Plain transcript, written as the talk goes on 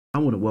I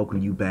want to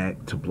welcome you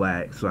back to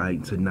Black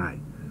Site. Tonight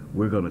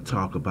we're going to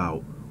talk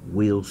about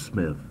Will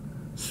Smith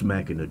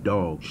smacking the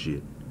dog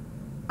shit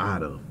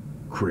out of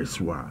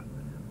Chris Rock.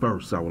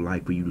 First, I would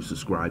like for you to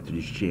subscribe to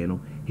this channel,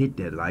 hit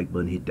that like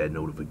button, hit that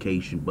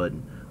notification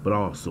button, but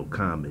also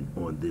comment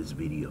on this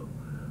video.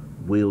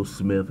 Will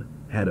Smith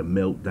had a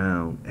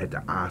meltdown at the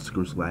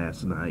Oscars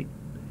last night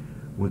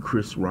when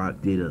Chris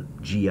Rock did a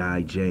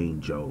G.I.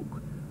 Jane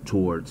joke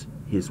towards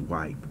his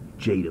wife,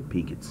 Jada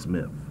Pinkett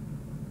Smith.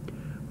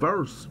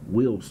 First,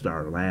 Will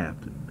started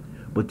laughing,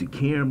 but the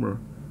camera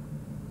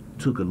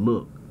took a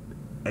look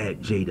at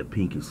Jada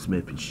Pinkett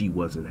Smith and she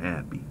wasn't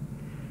happy.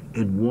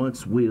 And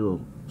once Will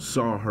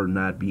saw her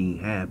not being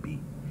happy,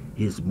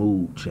 his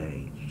mood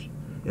changed.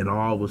 And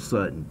all of a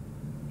sudden,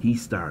 he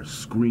started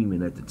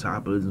screaming at the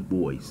top of his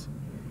voice,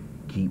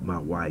 "Keep my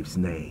wife's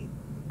name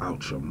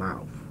out your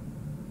mouth."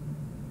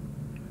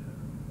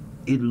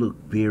 It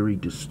looked very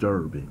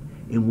disturbing.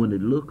 And what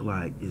it looked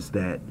like is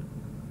that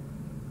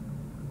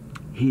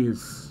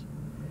his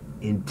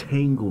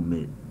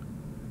entanglement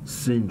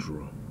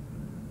syndrome,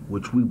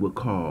 which we would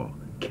call,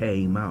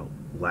 came out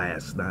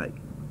last night.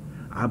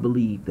 I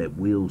believe that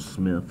Will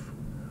Smith,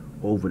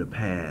 over the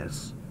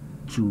past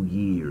 2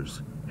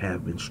 years,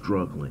 have been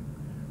struggling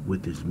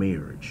with his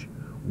marriage.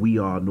 We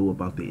all know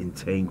about the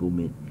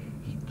entanglement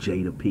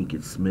Jada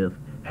Pinkett Smith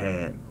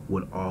had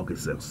with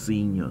August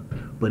Alsina,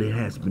 but it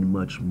has been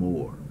much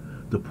more.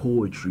 The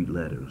poetry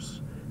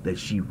letters that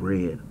she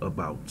read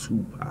about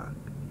Tupac,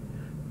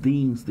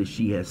 things that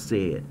she has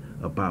said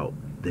about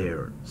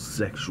their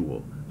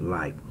sexual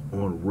life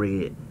on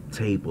Red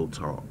Table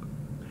Talk.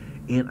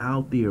 And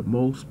out there,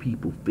 most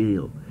people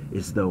feel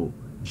as though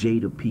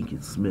Jada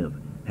Pinkett Smith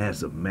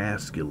has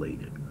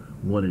emasculated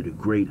one of the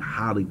great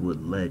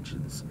Hollywood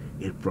legends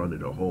in front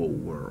of the whole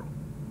world.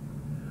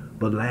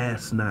 But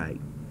last night,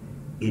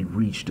 it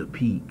reached a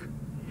peak,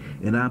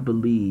 and I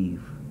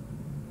believe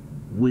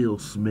Will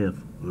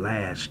Smith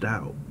lashed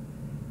out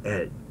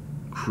at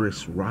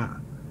Chris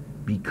Rock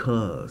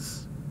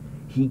because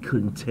he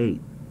couldn't take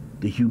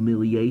the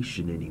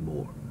humiliation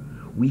anymore.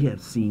 We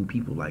have seen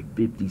people like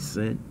 50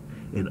 Cent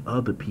and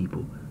other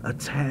people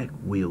attack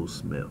Will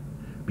Smith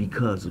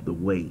because of the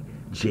way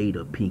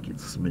Jada Pinkett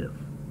Smith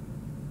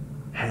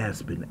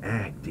has been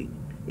acting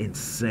and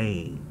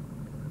saying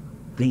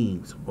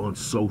things on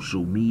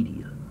social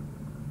media.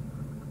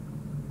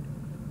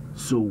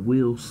 So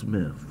Will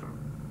Smith,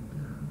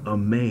 a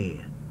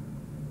man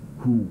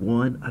who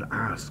won an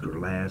Oscar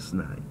last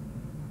night,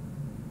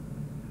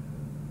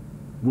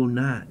 will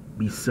not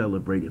be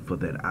celebrated for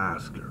that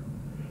Oscar.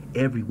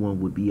 Everyone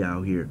would be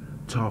out here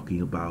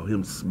talking about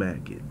him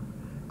smacking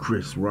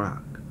Chris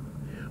Rock.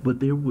 But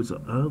there was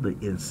another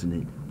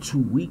incident 2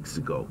 weeks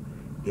ago,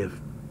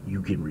 if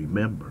you can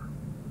remember.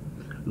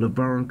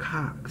 Laverne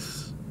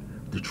Cox,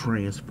 the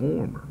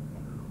Transformer,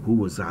 who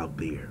was out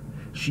there.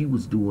 She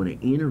was doing an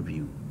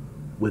interview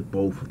with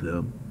both of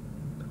them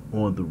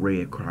on the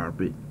red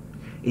carpet,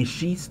 and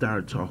she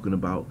started talking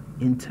about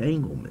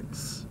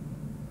entanglements.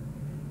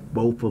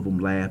 Both of them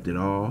laughed it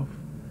off.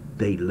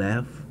 They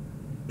left,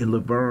 and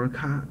Laverne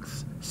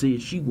Cox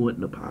said she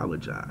wouldn't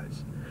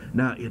apologize.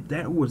 Now, if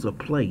that was a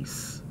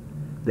place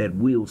that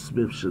Will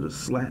Smith should have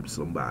slapped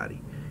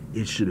somebody,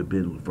 it should have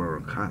been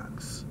Laverne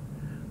Cox.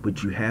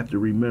 But you have to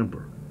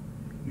remember,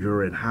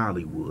 you're in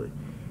Hollywood,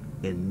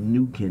 and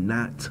you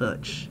cannot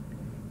touch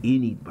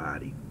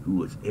anybody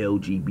who is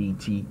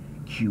LGBTQI.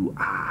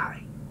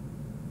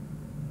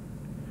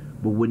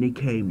 But when it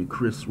came to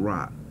Chris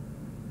Rock,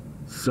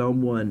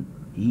 someone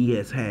he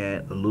has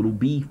had a little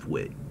beef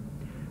with,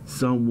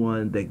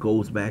 someone that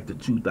goes back to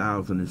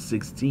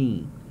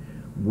 2016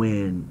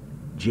 when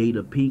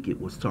Jada Pinkett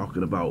was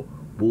talking about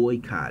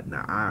boycotting the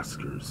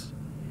Oscars.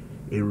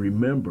 And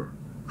remember,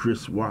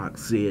 Chris Rock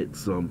said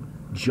some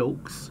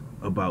jokes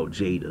about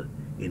Jada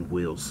and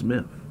Will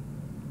Smith.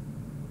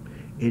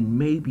 And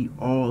maybe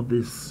all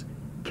this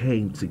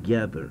came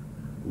together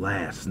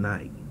last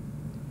night,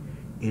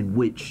 in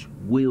which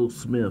Will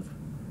Smith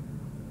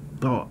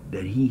thought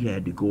that he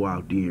had to go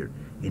out there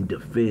and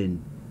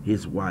defend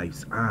his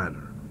wife's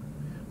honor.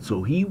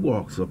 So he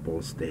walks up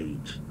on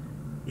stage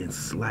and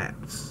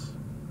slaps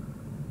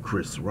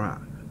Chris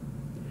Rock.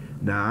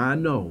 Now I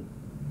know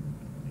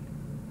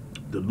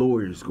the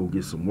lawyer's gonna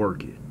get some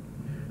work in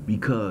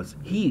because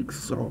he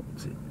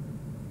exalted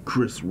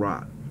Chris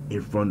Rock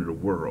in front of the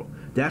world.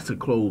 That's a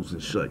closed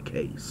and shut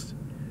case.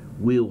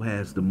 Will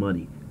has the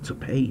money to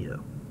pay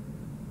him.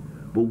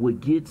 But what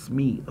gets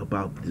me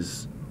about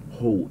this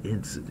whole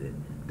incident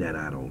that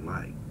I don't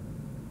like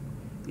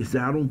is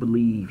that I don't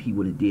believe he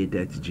would have did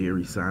that to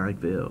Jerry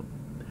Seinfeld.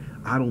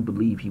 I don't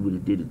believe he would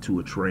have did it to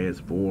a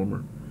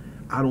Transformer.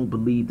 I don't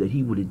believe that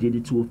he would have did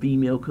it to a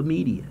female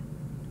comedian.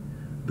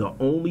 The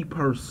only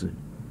person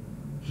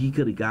he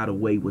could have got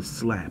away with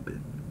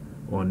slapping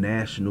on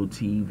national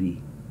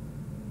TV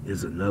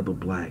is another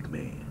black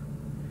man.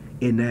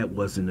 And that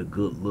wasn't a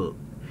good look.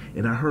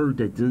 And I heard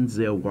that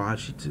Denzel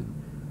Washington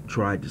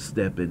tried to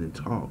step in and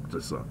talk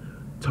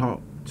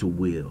to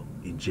Will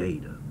and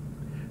Jada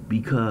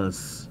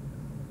because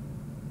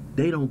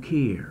they don't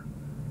care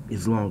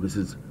as long as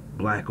it's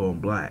black on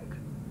black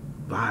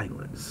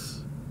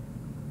violence.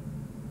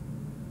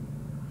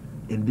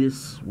 And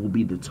this will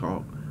be the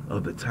talk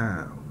of the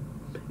town.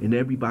 And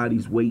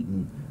everybody's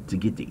waiting to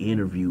get the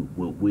interview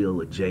with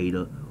Will or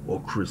Jada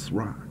or Chris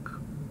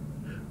Rock.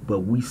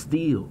 But we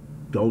still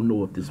don't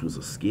know if this was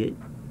a skit.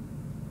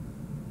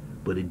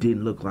 But it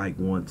didn't look like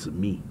one to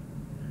me.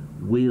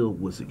 Will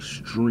was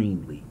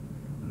extremely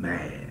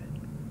mad.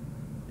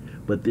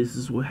 But this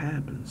is what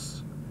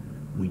happens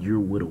when you're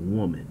with a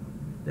woman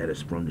that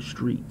is from the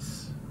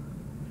streets.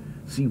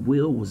 See,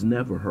 Will was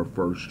never her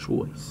first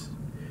choice.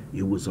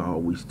 It was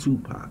always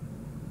Tupac.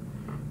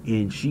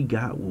 And she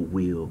got with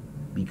Will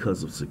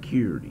because of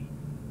security.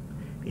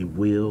 And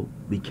Will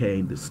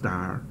became the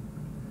star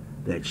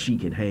that she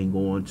can hang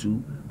on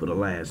to for the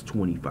last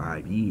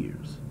 25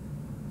 years.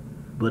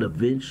 But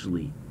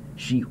eventually,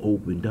 she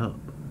opened up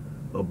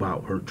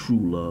about her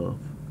true love,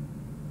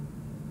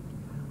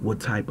 what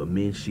type of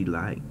men she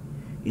liked,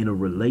 in the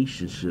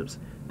relationships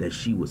that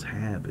she was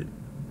having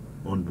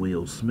on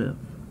Will Smith.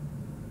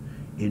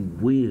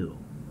 And Will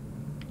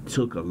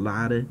took a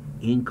lot of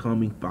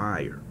incoming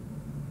fire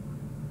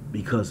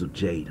because of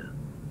Jada.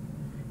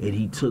 And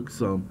he took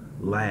some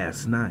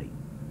last night.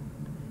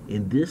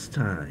 And this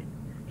time,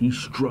 he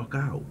struck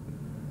out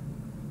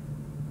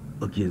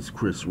against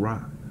Chris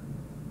Rock.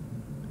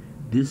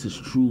 This is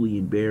truly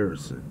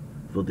embarrassing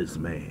for this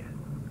man.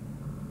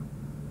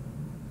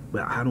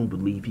 But I don't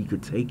believe he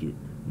could take it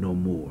no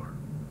more.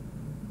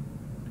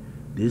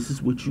 This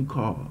is what you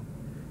call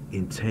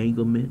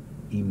entanglement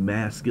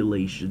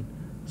emasculation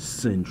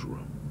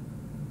syndrome.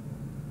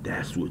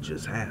 That's what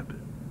just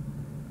happened.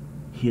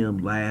 Him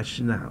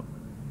lashing out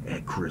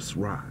at Chris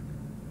Rock.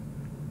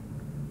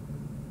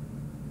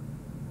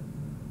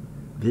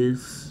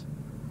 This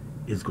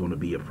is going to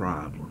be a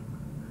problem.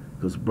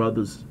 Because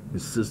brothers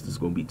and sisters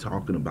going to be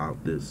talking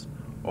about this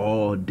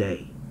all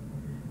day.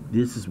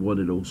 This is one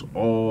of those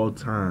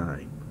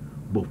all-time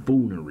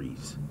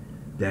buffooneries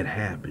that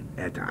happened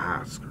at the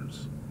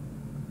Oscars.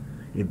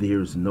 And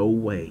there's no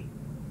way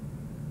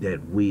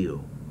that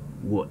Will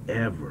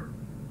ever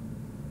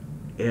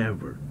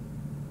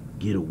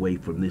get away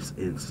from this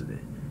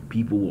incident.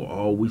 People will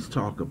always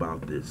talk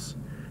about this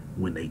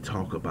when they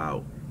talk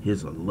about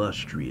his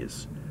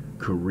illustrious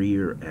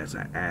career as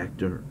an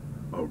actor,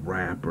 a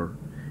rapper,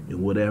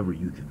 and whatever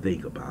you can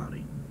think about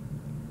it.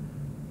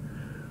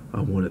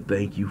 I want to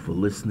thank you for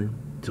listening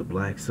to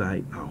Black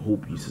Site. I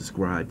hope you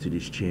subscribe to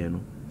this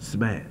channel,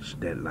 smash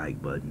that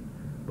like button,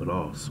 but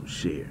also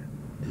share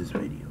this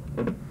video.